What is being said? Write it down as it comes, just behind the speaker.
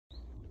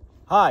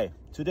Hi,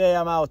 today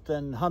I'm out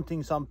and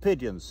hunting some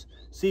pigeons.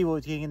 See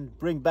what we can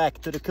bring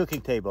back to the cooking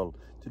table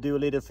to do a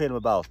little film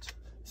about.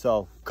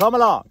 So come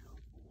along!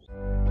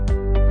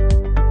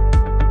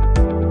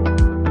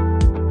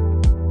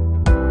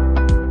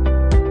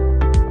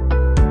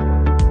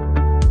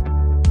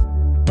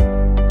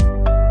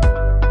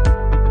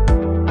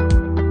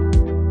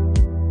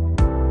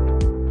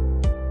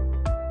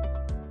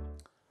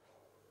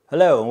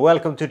 Hello and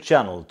welcome to the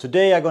channel.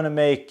 Today I'm going to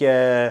make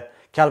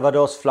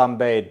Calvados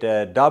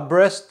flambéed dub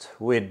breast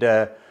with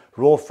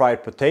raw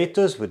fried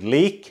potatoes with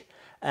leek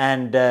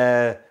and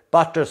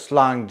butter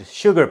slunged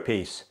sugar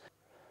peas,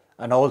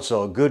 and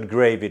also a good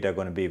gravy they're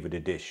going to be with the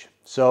dish.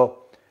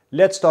 So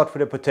let's start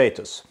with the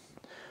potatoes.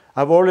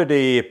 I've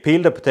already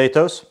peeled the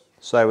potatoes,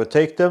 so I will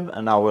take them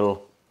and I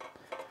will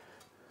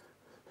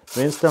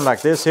rinse them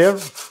like this here.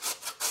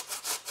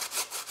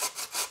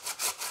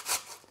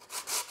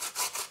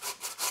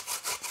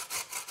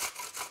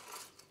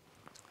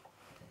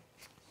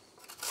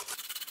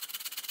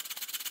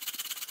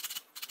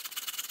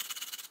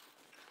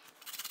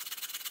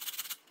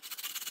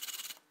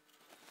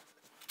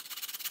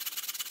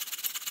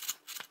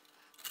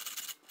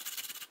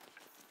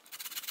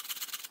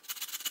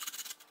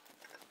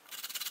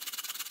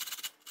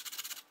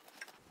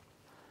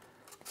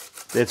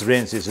 This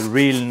rinse is a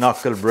real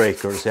knuckle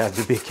breaker, so you have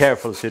to be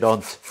careful so you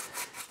don't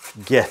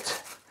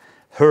get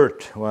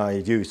hurt while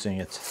using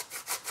it.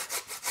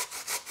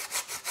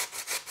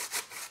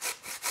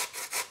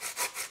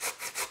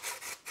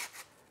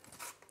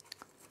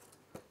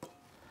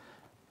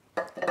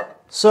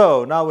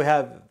 So now we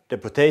have the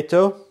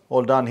potato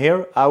all done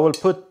here. I will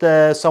put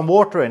some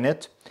water in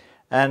it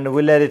and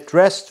we'll let it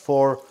rest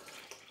for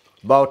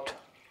about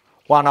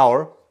 1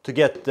 hour to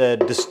get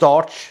the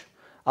starch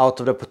out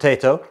of the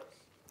potato.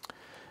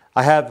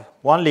 I have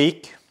one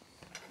leek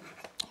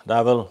that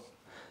I will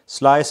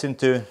slice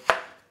into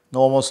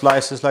normal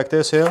slices like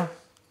this here.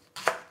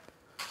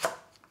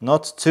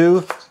 Not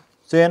too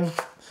thin,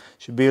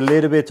 should be a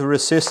little bit of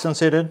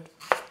resistance in it.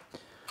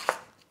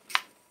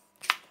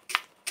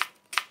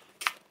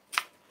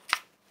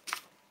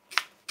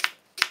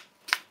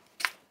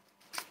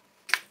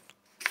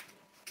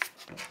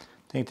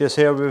 I think this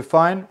here will be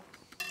fine.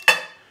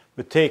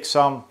 We take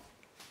some,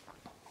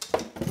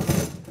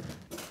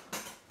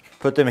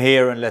 put them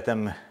here and let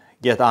them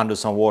get under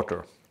some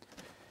water.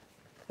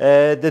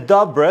 The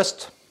dub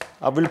breast,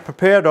 I will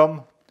prepare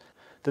them.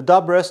 The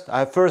dub breast,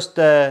 I first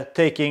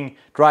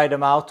dry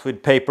them out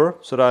with paper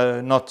so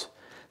they're not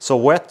so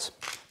wet.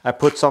 I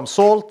put some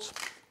salt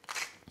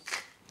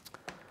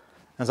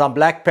and some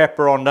black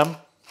pepper on them.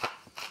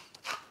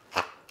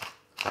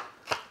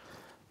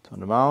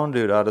 Turn them on,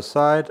 do the other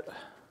side.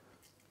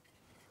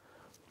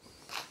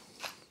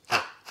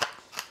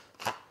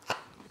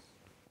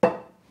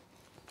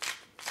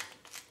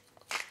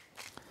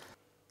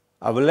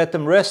 I will let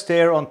them rest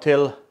here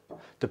until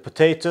the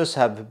potatoes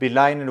have been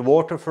lying in the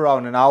water for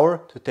around an hour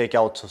to take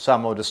out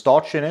some of the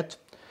starch in it.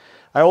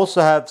 I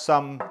also have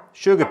some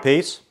sugar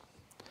peas.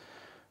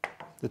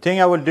 The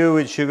thing I will do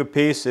with sugar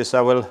peas is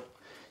I will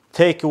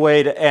take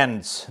away the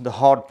ends, the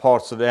hard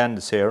parts of the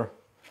ends here.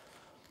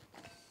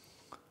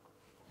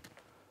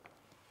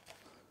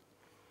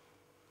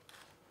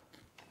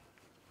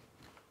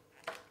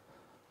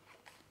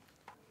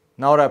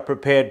 Now they're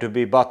prepared to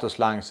be butter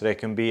slung, so they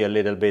can be a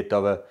little bit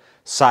of a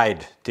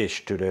side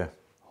dish to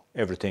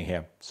everything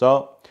here.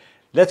 So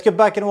let's get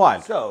back in a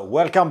while. So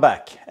welcome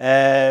back.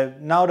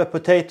 Now the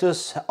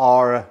potatoes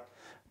are,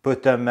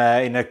 put them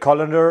in a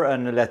colander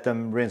and let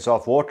them rinse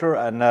off water.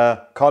 And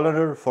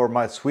colander for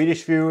my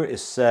Swedish viewer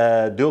is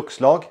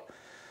durkslag.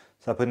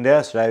 So I put in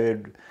there so they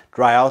will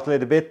dry out a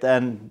little bit,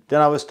 and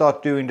then I will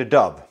start doing the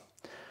dub.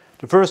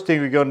 The first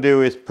thing we're going to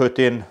do is put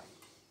in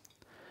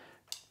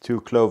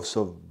 2 cloves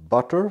of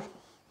butter.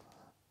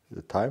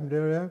 The time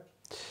there, yeah.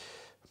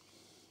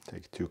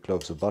 Take 2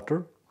 cloves of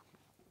butter.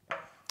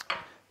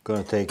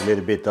 Gonna take a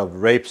little bit of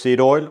rapeseed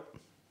oil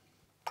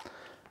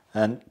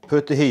and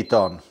put the heat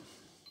on.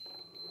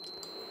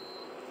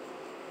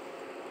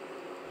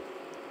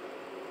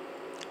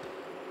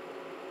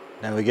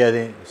 Then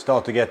we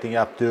start getting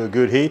up to a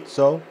good heat.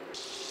 So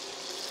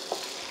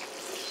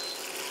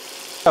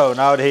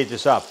now the heat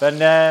is up,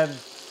 and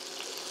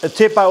a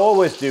tip I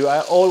always do, I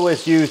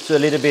always use a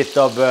little bit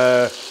of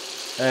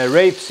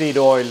rapeseed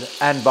oil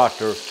and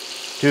butter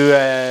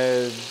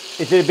to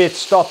it's a little bit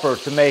stopper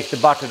to make the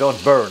butter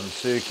don't burn,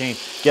 so you can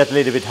get a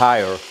little bit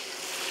higher.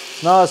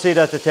 Now I see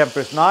that the temperature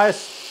is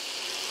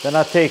nice. Then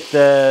I take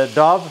the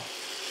dove,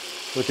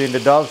 put in the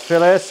dove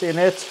fillets in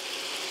it.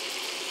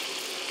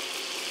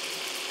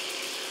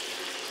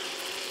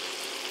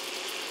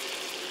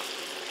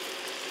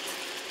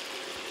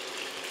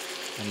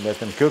 And let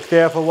them cook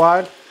there for a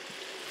while.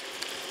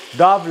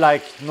 Dove,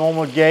 like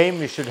normal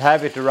game, you should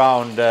have it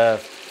around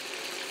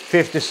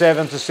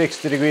 57 to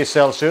 60 degrees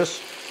Celsius,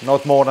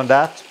 not more than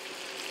that.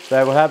 So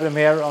I will have them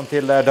here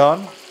until they're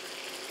done.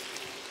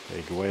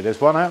 Take away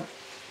this one now.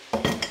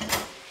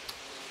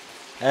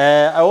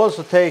 I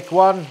also take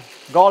 1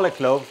 garlic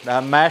clove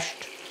that I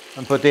mashed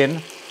and put in.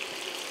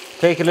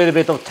 Take a little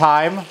bit of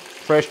thyme,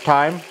 fresh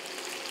thyme,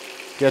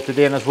 get it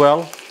in as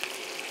well.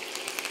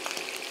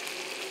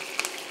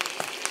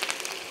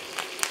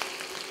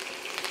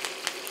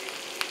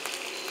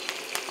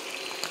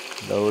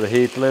 Lower the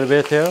heat a little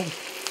bit here.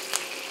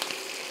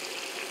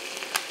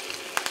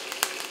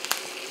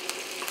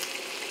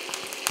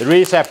 The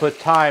reason I put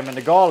thyme and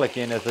the garlic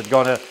in is it's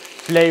gonna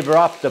flavor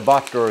up the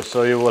butter,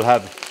 so you will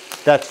have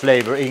that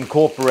flavor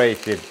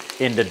incorporated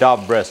in the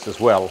dove breast as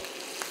well.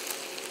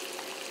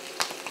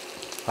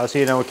 I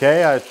see them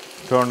okay, I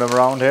turn them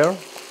around here.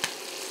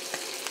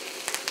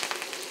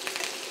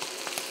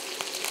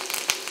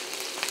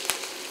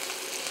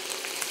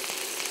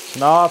 So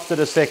now after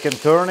the second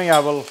turning I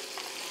will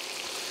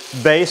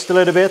baste a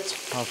little bit.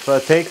 After I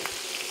take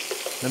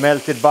the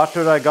melted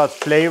butter, I got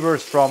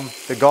flavors from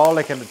the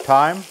garlic and the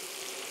thyme,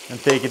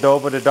 and take it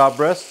over the dove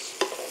breasts,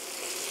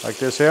 like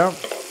this here.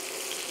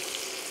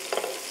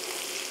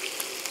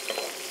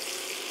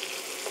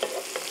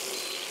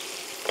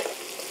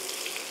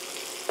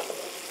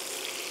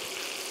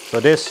 So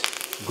this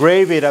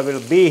gravy that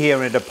will be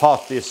here in the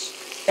pot is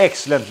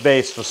excellent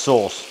base for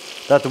sauce.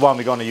 That's the one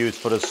we're going to use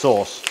for the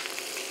sauce.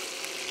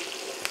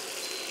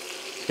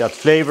 It's got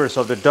flavors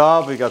of the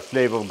dove, we got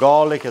flavor of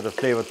garlic, got the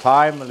flavor of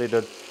thyme, a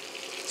little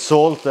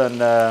salt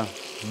and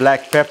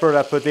black pepper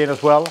I put in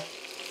as well.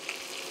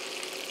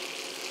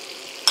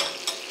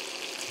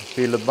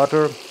 Feel the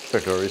butter.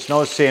 It's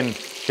no sin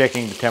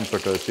checking the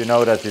temperatures, you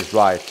know that is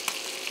right.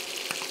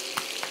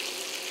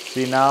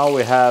 See, now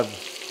we have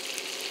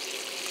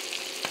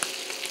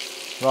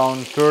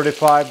around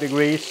 35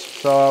 degrees,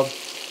 so a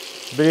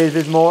little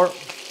bit more.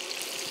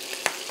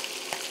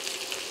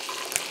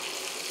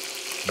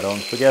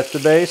 Don't forget to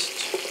baste.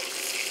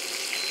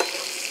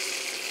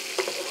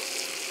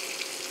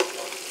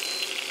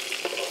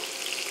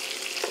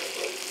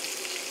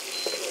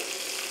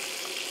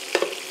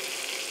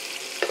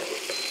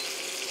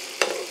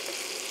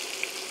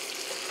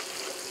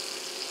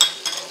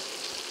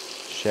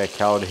 Check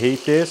how the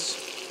heat is.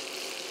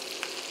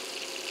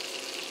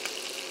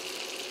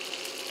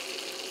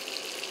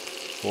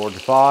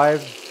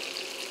 45,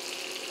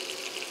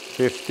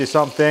 50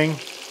 something.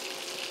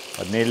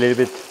 I need a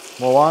little bit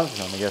more one.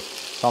 I'm gonna get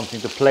something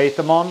to plate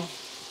them on.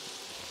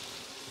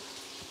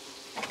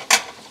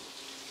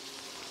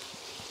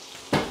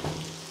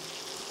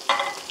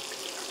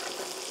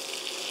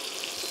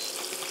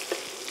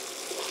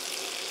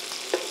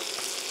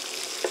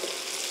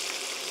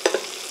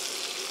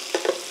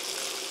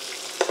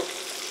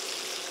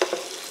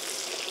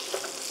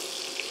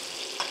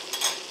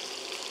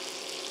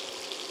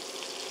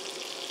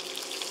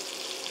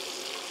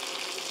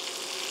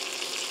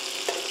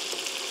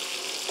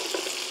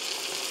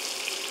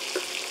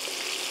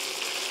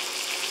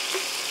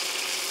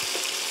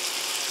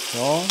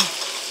 So,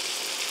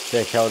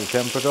 check how the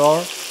temperature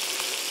are.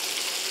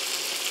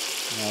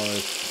 Now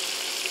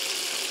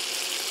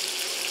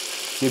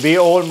it'll be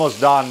almost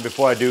done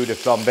before I do the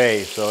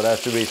flambe, so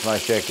that's the reason I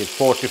check it.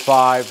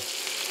 45,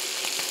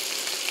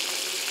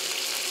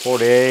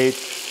 48,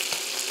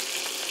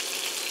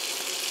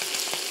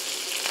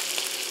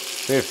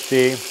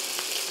 50.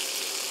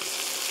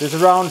 There's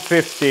around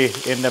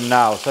 50 in them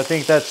now, so I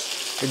think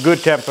that's a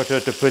good temperature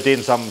to put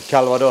in some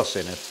Calvados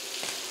in it.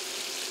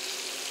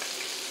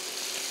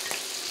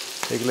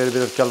 Take a little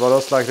bit of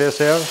Calvados like this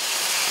here,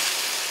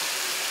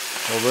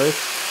 over it.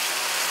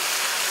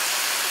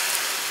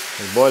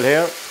 Let's boil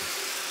here.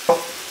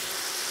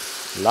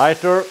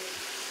 Lighter.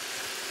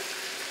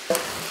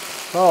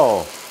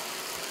 Oh,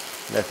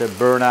 let it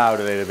burn out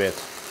a little bit.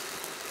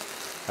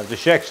 Have to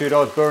check so you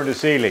don't burn the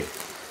ceiling.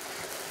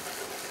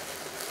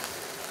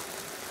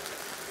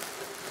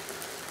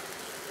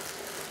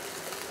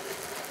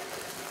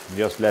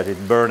 Just let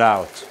it burn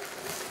out,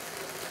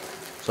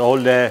 so all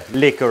the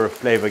liquor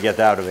flavor get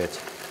out of it.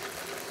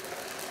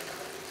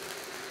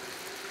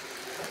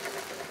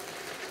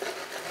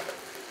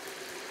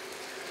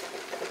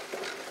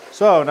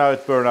 So now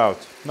it's burned out.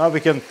 Now we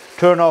can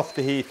turn off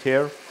the heat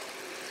here.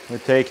 We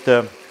take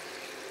the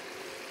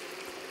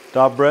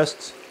dove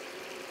breasts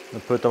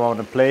and put them on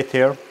the plate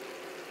here.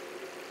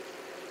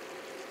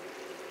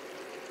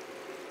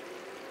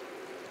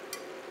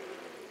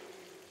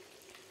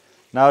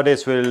 Now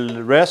this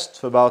will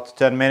rest for about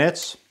 10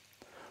 minutes.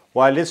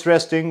 While it's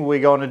resting, we're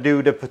going to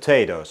do the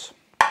potatoes.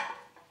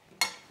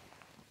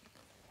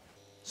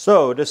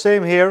 So the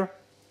same here,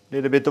 a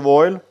little bit of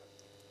oil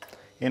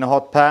in a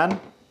hot pan. I'm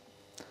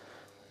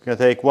going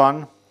to take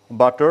one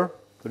butter,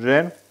 put it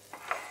in,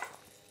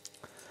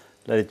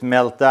 let it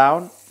melt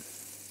down.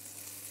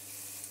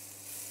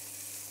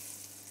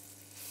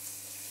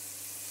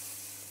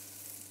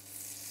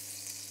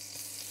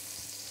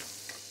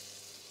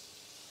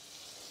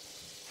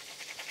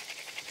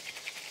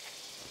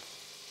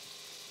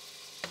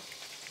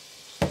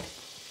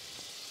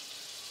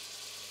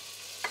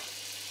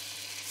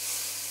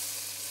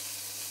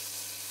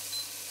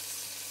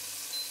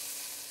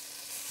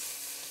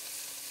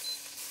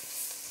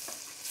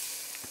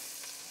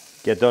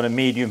 Get on a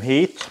medium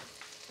heat.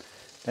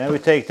 Then we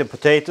take the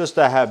potatoes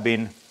that have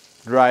been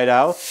dried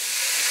out.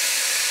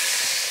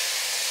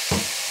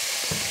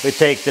 we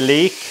take the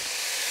leek.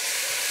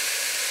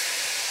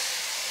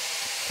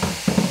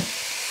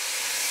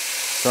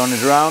 Turn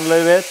it around a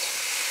little bit.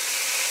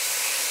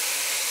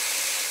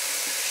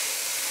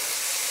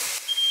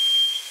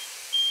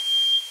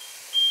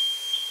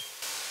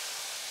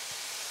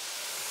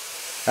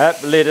 A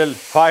little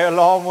fire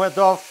alarm went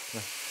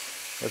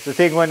off. That's the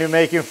thing when you're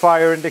making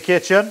fire in the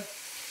kitchen.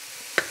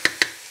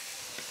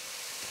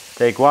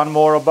 Take one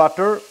more of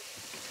butter,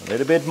 a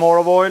little bit more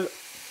of oil.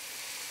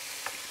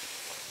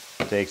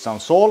 Take some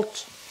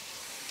salt.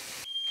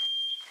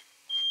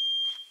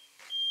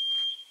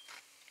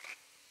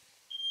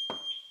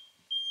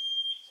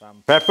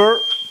 Some pepper.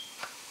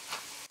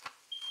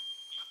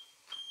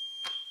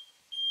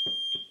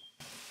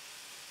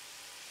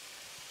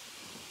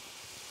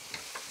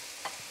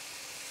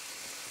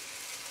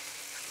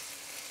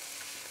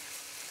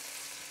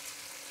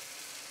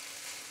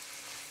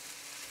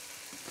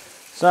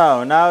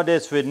 So now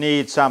this would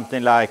need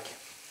something like,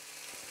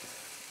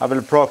 I will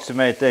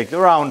approximate take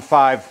around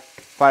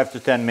 5 to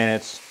 10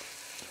 minutes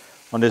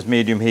on this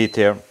medium heat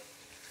here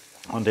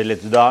until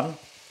it's done.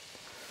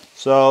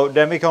 So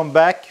then we come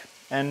back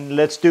and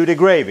let's do the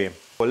gravy.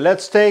 Well,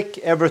 let's take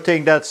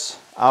everything that's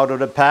out of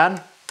the pan,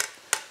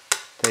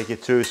 take it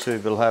through so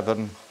it will have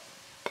the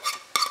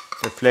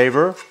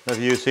flavor that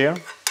we use here.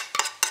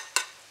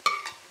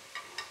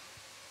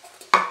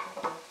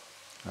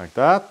 Like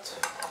that.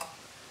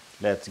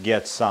 Let's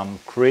get some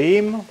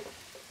cream.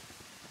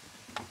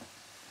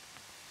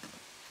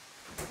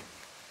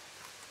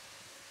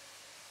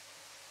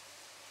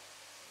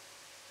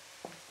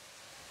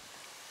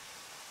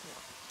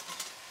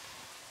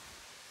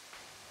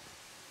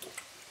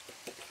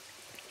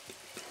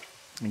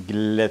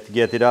 Let's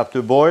get it up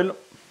to boil.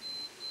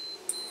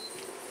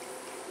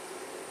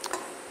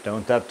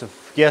 Don't have to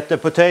forget the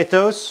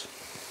potatoes.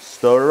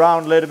 Stir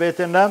around a little bit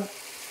in them.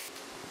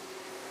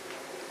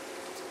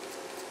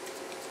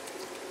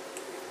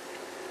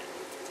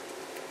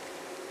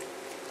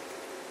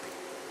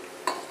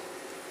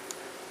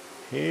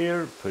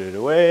 Here, put it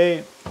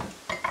away.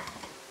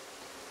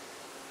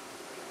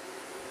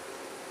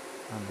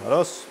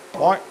 Calvados.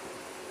 Fine.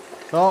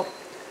 So,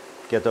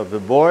 get up the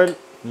boil,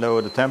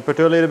 lower the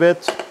temperature a little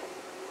bit.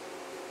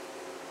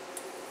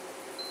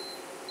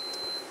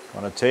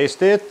 Gonna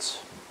taste it.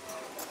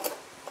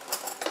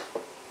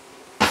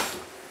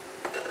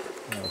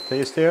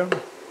 Taste here.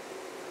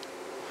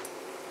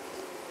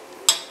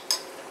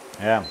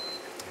 Yeah,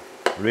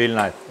 really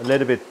nice. A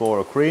little bit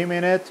more cream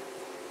in it.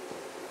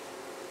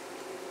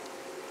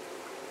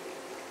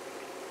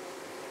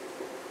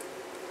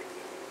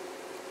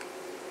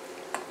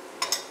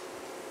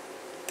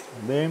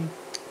 Boom.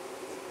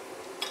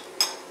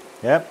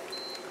 Yeah,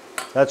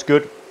 that's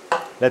good.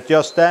 Let's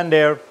just stand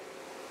there,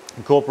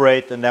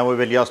 incorporate, and then we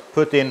will just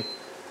put in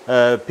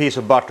a piece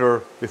of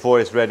butter before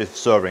it's ready for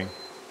serving.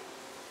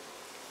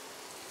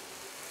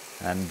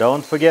 And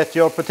don't forget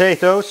your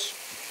potatoes.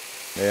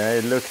 Yeah,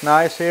 it looks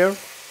nice here.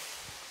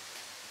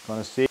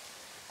 Gonna see.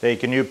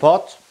 Take a new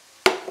pot,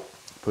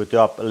 put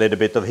up a little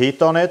bit of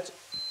heat on it.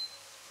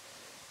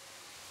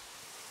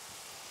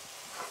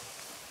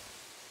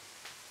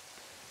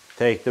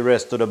 Take the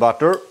rest of the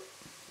butter,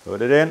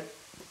 put it in.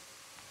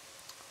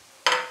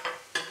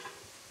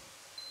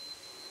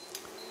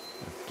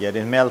 Get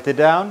it melted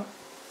down.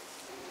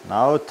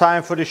 Now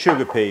time for the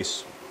sugar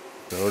piece.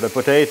 Throw the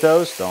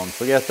potatoes, don't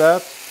forget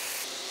that.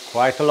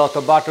 Quite a lot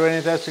of butter in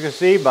it as you can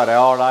see, but they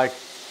are like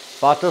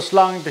butter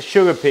slung the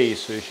sugar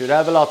piece, so you should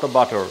have a lot of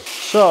butter.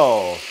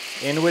 So,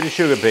 in with the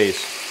sugar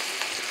piece.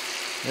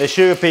 The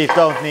sugar piece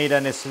don't need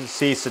any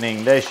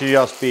seasoning, they should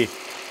just be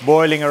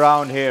boiling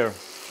around here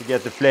to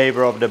get the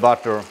flavor of the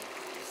butter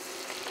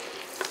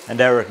and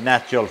their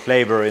natural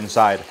flavor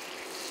inside.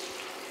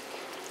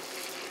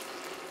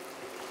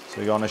 So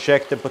we're gonna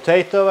check the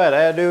potato, what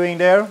they're doing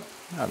there.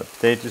 Now the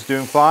potato is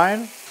doing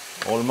fine.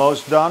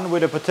 Almost done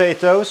with the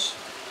potatoes.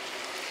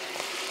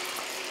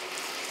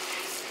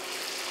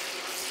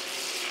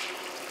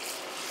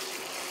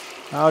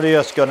 Now they're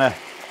just gonna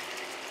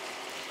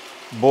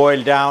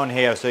boil down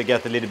here so you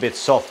get a little bit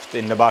soft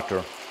in the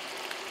butter.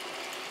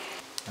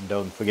 And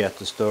don't forget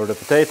to stir the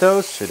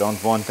potatoes, you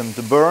don't want them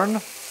to burn.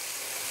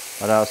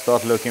 But they'll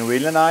start looking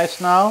really nice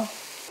now.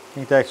 I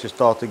think they actually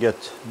start to get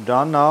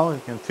done now.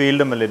 You can feel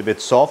them a little bit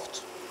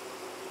soft.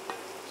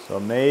 So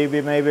maybe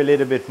a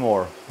little bit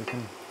more. You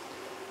can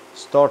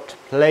start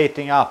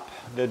plating up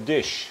the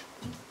dish.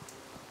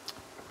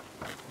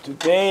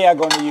 Today I'm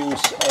going to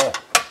use a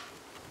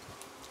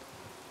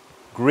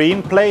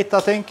green plate,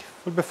 I think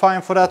will be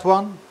fine for that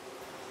one.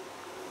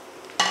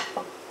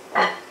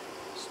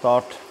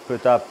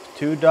 Put up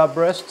 2 dub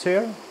breasts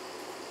here.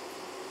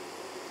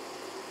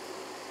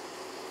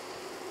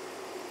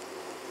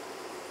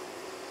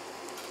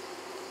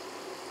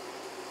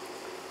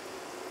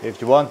 If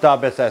you want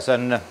dub breasts as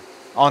an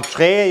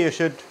entree,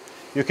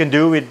 you can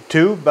do with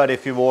 2, but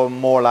if you want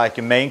more like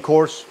a main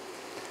course,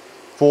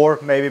 4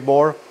 maybe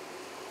more.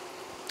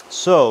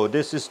 So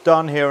this is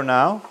done here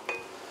now.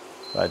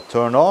 I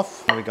turn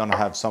off. We're gonna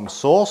have some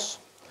sauce.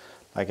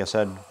 Like I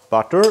said,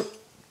 butter. A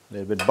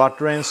little bit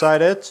butter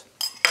inside it.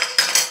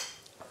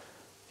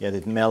 Get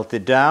it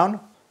melted down.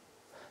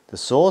 The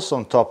sauce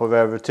on top of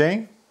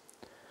everything.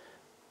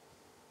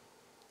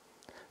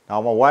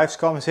 Now my wife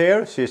comes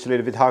here. She's a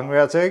little bit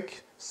hungry, I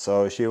think.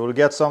 So she will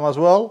get some as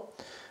well.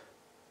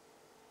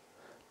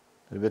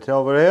 A little bit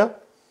over here.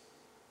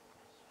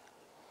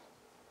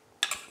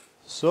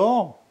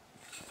 So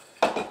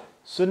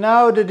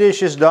now the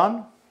dish is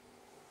done.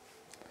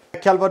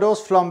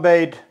 Calvados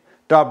flambéed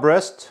dub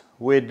breast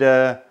with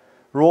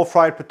raw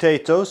fried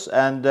potatoes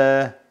and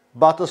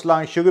butter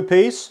slang sugar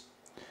peas.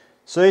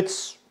 So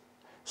it's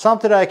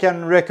something I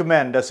can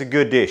recommend as a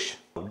good dish.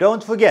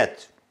 Don't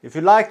forget, if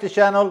you like the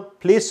channel,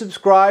 please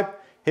subscribe,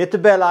 hit the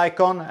bell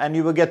icon, and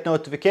you will get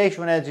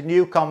notification when anything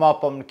new come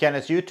up on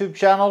Kenneth's YouTube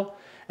channel.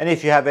 And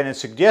if you have any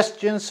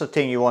suggestions or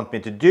things you want me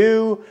to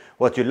do,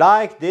 what you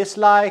like,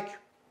 dislike,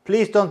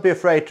 please don't be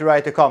afraid to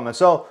write a comment.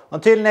 So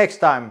until next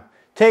time,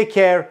 take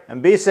care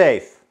and be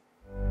safe.